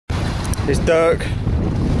There's Dirk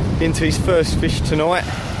into his first fish tonight.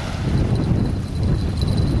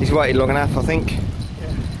 He's waited long enough, I think.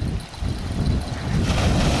 Yeah.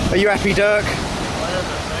 Are you happy, Dirk? I am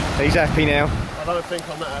happy. He's happy now. I don't think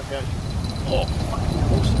I'm that happy actually. Oh, fucking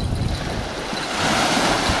awesome.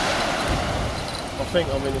 I think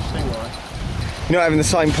I'm in a Stingray. You're not having the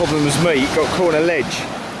same problem as me. Got caught on a ledge.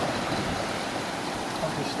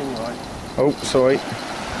 Fucking Stingray. Oh, sorry.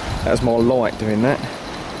 That was my light doing that.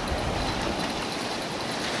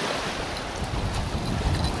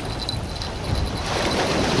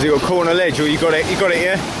 Has he got caught on a ledge or you got it? You got it,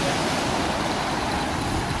 yeah?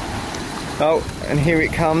 Oh, and here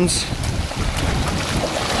it comes.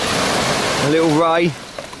 A little ray.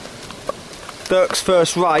 Dirk's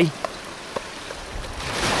first ray.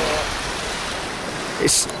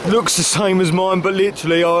 It looks the same as mine, but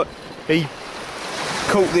literally he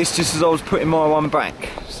caught this just as I was putting my one back.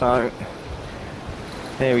 So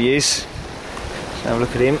there he is. Let's have a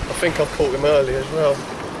look at him. I think I've caught him early as well.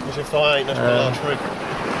 Because if I ain't, that's my last rig.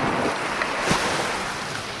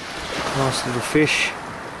 Nice little fish.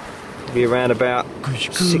 Be around about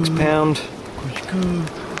 £6.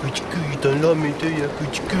 You don't love me, do you?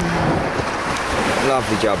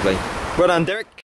 Lovely jubbly. Well done, Derrick.